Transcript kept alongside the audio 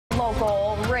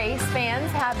Local race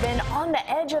fans have been on the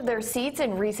edge of their seats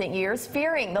in recent years,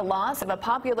 fearing the loss of a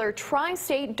popular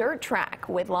tri-state dirt track.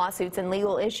 With lawsuits and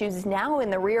legal issues now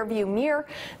in the rearview mirror,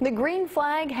 the green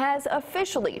flag has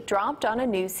officially dropped on a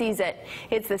new season.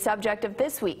 It's the subject of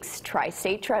this week's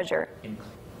Tri-State Treasure.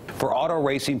 For auto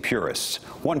racing purists,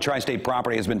 one tri-state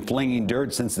property has been flinging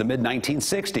dirt since the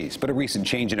mid-1960s, but a recent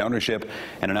change in ownership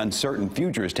and an uncertain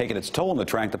future has taken its toll on the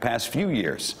track the past few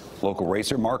years. Local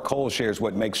racer Mark Cole shares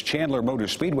what makes Chandler Motor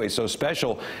Speedway so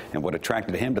special and what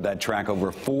attracted him to that track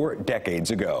over 4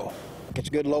 decades ago. It's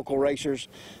good local racers.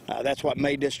 That's what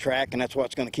made this track, and that's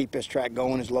what's going to keep this track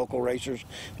going is local racers.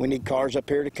 We need cars up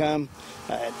here to come.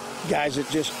 Guys that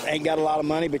just ain't got a lot of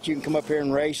money, but you can come up here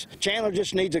and race. Chandler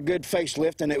just needs a good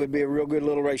facelift, and it would be a real good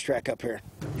little racetrack up here.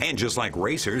 And just like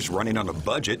racers running on a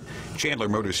budget, Chandler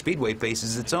Motor Speedway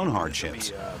faces its own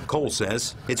hardships. Cole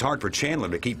says it's hard for Chandler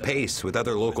to keep pace with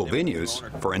other local venues,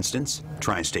 for instance,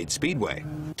 Tri-State Speedway.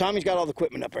 Tommy's got all the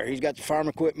equipment up there. He's got the farm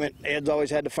equipment. Ed's always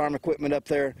had the farm equipment up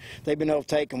there. They've been able to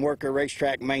take and work their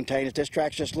racetrack and maintain it. This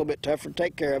track's just a little bit tougher to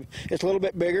take care of. It's a little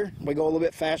bit bigger. We go a little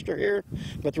bit faster here,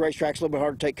 but the racetrack's a little bit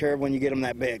hard to take care of when you get them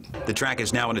that big. The track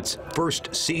is now in its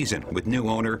first season with new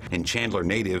owner and Chandler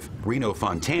native Reno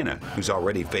Fontana, who's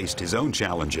already faced his own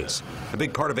challenges. A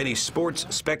big part of any sports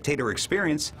spectator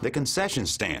experience, the concession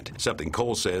stand, something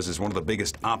Cole says is one of the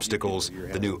biggest obstacles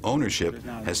the new ownership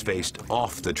has faced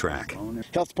off the track.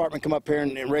 Health department come up here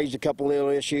and raised a couple little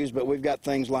issues, but we've got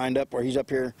things lined up where he's up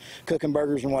here cooking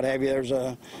burgers and what have you. There's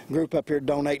a group up here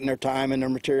donating their time and their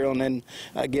material and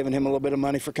then giving him a little bit of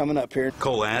money for coming up here.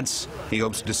 Cole adds he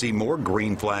hopes to see more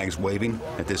green flags waving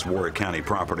at this Warwick County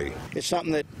property. It's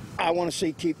something that I want to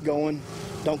see keep going.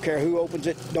 Don't care who opens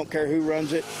it, don't care who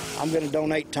runs it. I'm going to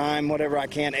donate time, whatever I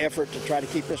can, effort to try to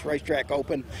keep this racetrack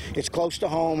open. It's close to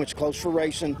home, it's close for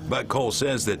racing. But Cole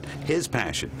says that his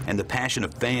passion and the passion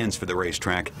of fans for the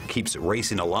racetrack keeps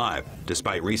racing alive,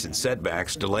 despite recent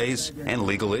setbacks, delays, and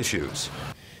legal issues.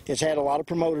 It's had a lot of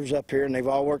promoters up here, and they've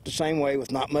all worked the same way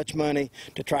with not much money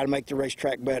to try to make the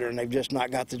racetrack better, and they've just not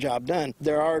got the job done.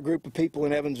 There are a group of people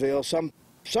in Evansville, some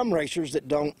racers that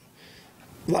don't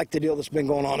like the deal that's been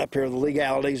going on up here, the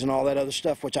legalities and all that other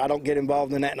stuff, which I don't get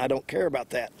involved in that, and I don't care about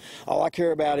that. All I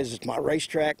care about is it's my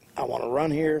racetrack. I want to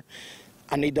run here.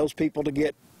 I need those people to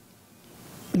get,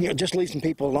 just leave some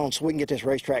people alone so we can get this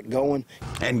racetrack going.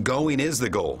 And going is the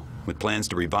goal, with plans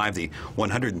to revive the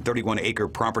 131-acre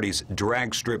property's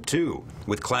drag strip 2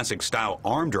 with classic-style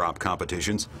arm drop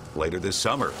competitions later this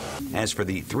summer. As for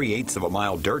the 3/8 of a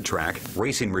mile dirt track,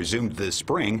 racing resumed this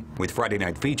spring with Friday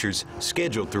night features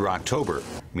scheduled through October,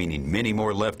 meaning many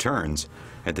more left turns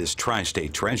at this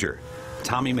tri-state treasure.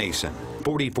 Tommy Mason,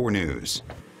 44 News.